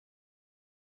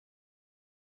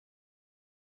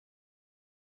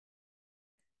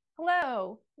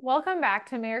Hello, welcome back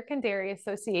to American Dairy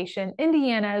Association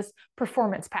Indiana's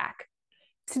Performance Pack.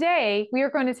 Today, we are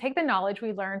going to take the knowledge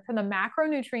we learned from the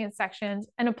macronutrient sections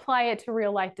and apply it to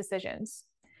real-life decisions.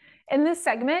 In this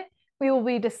segment, we will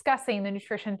be discussing the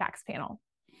Nutrition Facts Panel.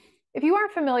 If you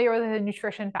aren't familiar with the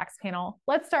Nutrition Facts Panel,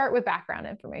 let's start with background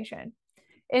information.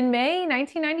 In May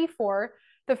 1994,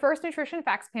 the first Nutrition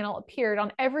Facts Panel appeared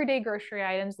on everyday grocery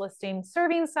items listing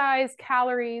serving size,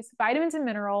 calories, vitamins and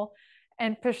mineral,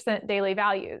 and percent daily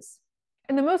values.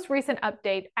 And the most recent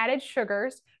update, added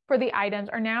sugars for the items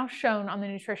are now shown on the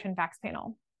Nutrition Facts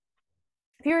Panel.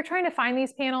 If you're trying to find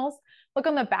these panels, look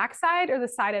on the back side or the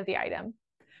side of the item.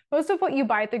 Most of what you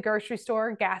buy at the grocery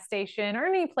store, gas station, or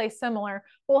any place similar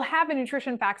will have a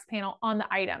Nutrition Facts Panel on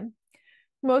the item.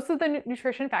 Most of the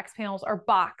Nutrition Facts Panels are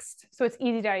boxed, so it's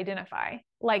easy to identify,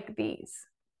 like these.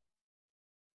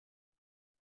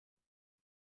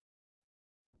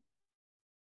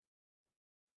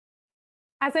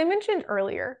 As I mentioned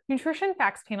earlier, Nutrition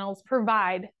Facts Panels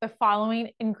provide the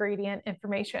following ingredient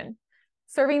information: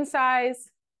 serving size,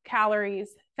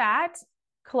 calories, fat,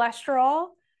 cholesterol,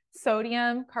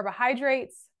 sodium,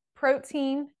 carbohydrates,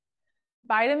 protein,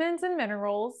 vitamins and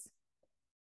minerals,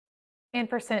 and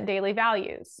percent daily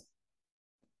values.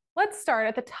 Let's start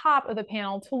at the top of the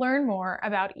panel to learn more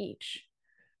about each.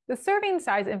 The serving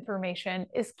size information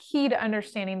is key to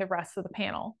understanding the rest of the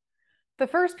panel. The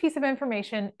first piece of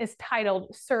information is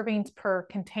titled servings per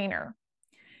container.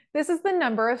 This is the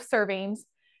number of servings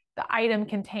the item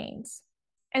contains.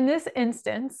 In this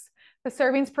instance, the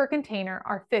servings per container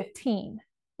are 15,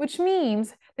 which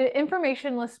means the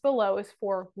information listed below is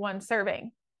for one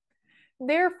serving.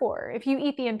 Therefore, if you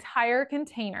eat the entire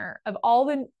container of all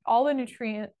the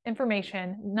nutrient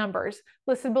information numbers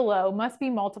listed below must be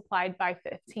multiplied by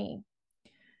 15.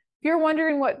 If you're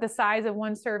wondering what the size of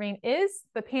one serving is,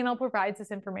 the panel provides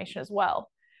this information as well.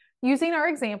 Using our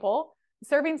example, the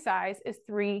serving size is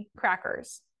 3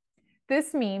 crackers.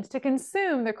 This means to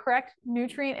consume the correct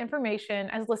nutrient information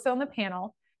as listed on the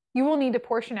panel, you will need to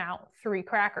portion out 3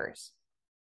 crackers.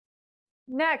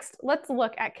 Next, let's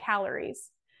look at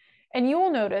calories. And you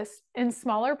will notice in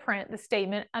smaller print the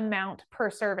statement amount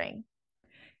per serving.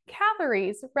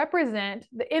 Calories represent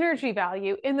the energy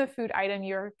value in the food item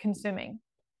you're consuming.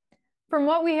 From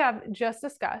what we have just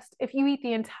discussed, if you eat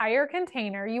the entire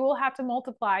container, you will have to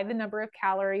multiply the number of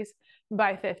calories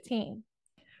by 15.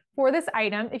 For this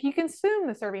item, if you consume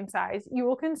the serving size, you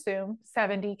will consume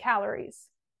 70 calories.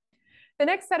 The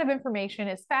next set of information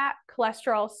is fat,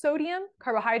 cholesterol, sodium,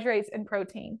 carbohydrates, and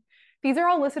protein. These are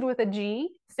all listed with a G,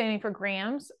 standing for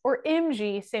grams, or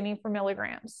mg, standing for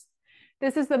milligrams.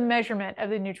 This is the measurement of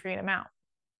the nutrient amount.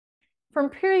 From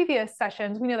previous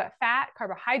sessions, we know that fat,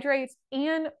 carbohydrates,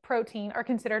 and protein are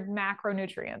considered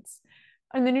macronutrients.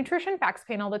 On the Nutrition Facts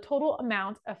Panel, the total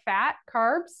amount of fat,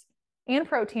 carbs, and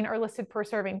protein are listed per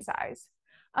serving size.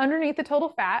 Underneath the total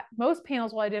fat, most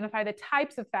panels will identify the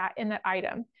types of fat in that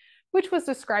item, which was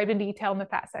described in detail in the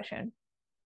fat session.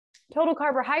 Total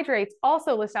carbohydrates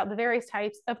also list out the various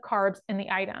types of carbs in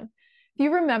the item. If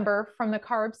you remember from the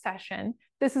carb session,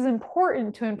 this is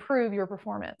important to improve your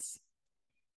performance.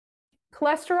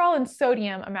 Cholesterol and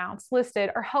sodium amounts listed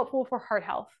are helpful for heart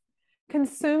health.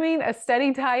 Consuming a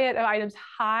steady diet of items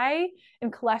high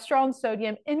in cholesterol and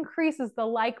sodium increases the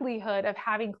likelihood of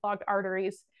having clogged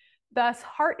arteries, thus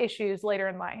heart issues later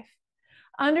in life.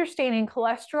 Understanding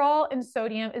cholesterol and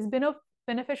sodium is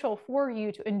beneficial for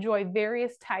you to enjoy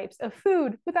various types of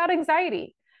food without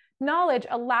anxiety. Knowledge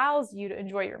allows you to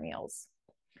enjoy your meals.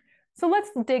 So let's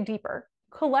dig deeper.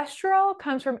 Cholesterol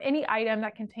comes from any item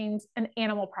that contains an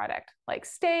animal product, like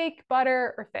steak,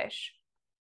 butter, or fish.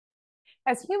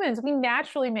 As humans, we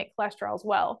naturally make cholesterol as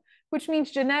well, which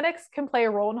means genetics can play a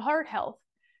role in heart health.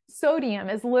 Sodium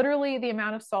is literally the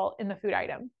amount of salt in the food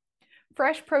item.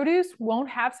 Fresh produce won't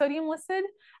have sodium listed,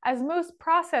 as most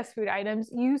processed food items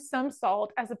use some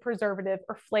salt as a preservative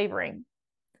or flavoring.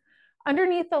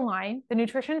 Underneath the line, the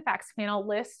Nutrition Facts Panel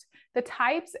lists the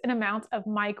types and amounts of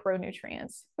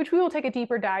micronutrients, which we will take a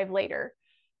deeper dive later.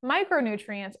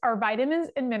 Micronutrients are vitamins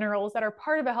and minerals that are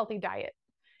part of a healthy diet.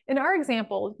 In our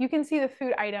example, you can see the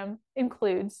food item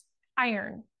includes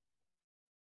iron.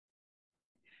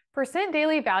 Percent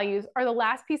daily values are the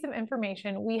last piece of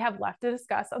information we have left to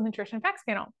discuss on the Nutrition Facts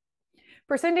Panel.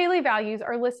 Percent daily values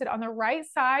are listed on the right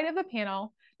side of the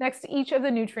panel next to each of the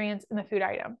nutrients in the food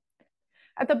item.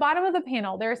 At the bottom of the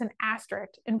panel, there is an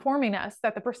asterisk informing us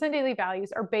that the percent daily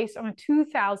values are based on a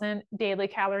 2,000 daily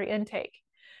calorie intake.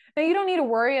 Now, you don't need to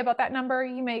worry about that number.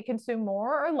 You may consume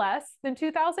more or less than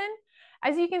 2,000.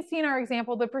 As you can see in our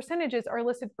example, the percentages are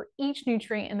listed for each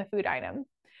nutrient in the food item.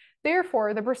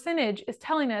 Therefore, the percentage is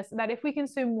telling us that if we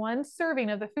consume 1 serving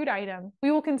of the food item, we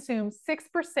will consume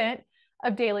 6%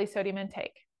 of daily sodium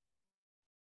intake.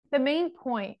 The main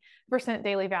point percent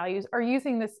daily values are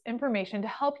using this information to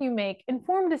help you make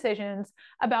informed decisions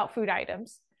about food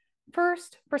items.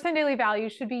 First, percent daily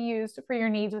values should be used for your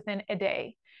needs within a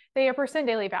day. They are percent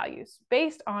daily values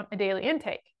based on a daily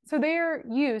intake, so they are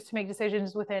used to make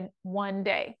decisions within 1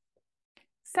 day.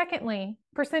 Secondly,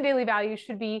 percent daily values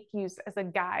should be used as a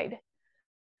guide.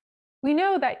 We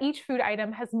know that each food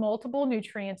item has multiple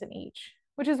nutrients in each,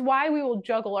 which is why we will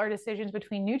juggle our decisions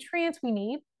between nutrients we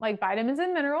need, like vitamins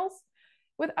and minerals,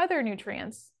 with other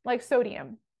nutrients, like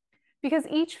sodium. Because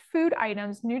each food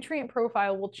item's nutrient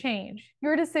profile will change,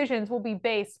 your decisions will be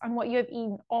based on what you have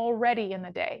eaten already in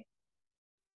the day.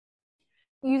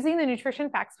 Using the Nutrition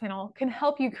Facts Panel can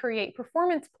help you create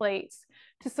performance plates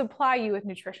to supply you with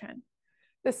nutrition.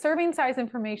 The serving size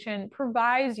information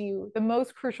provides you the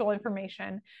most crucial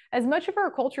information, as much of our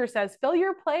culture says, fill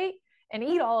your plate and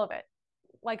eat all of it,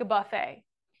 like a buffet.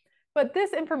 But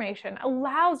this information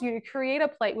allows you to create a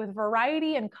plate with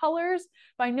variety and colors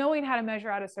by knowing how to measure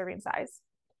out a serving size.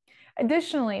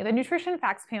 Additionally, the Nutrition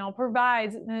Facts Panel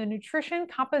provides the nutrition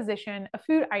composition of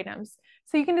food items,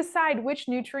 so you can decide which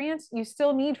nutrients you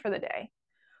still need for the day.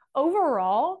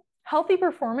 Overall, healthy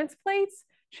performance plates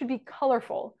should be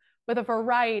colorful with a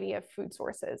variety of food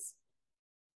sources.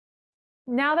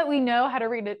 Now that we know how to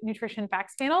read a Nutrition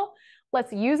Facts Panel,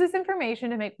 let's use this information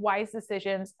to make wise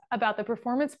decisions about the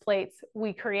performance plates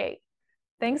we create.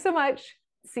 Thanks so much.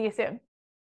 See you soon.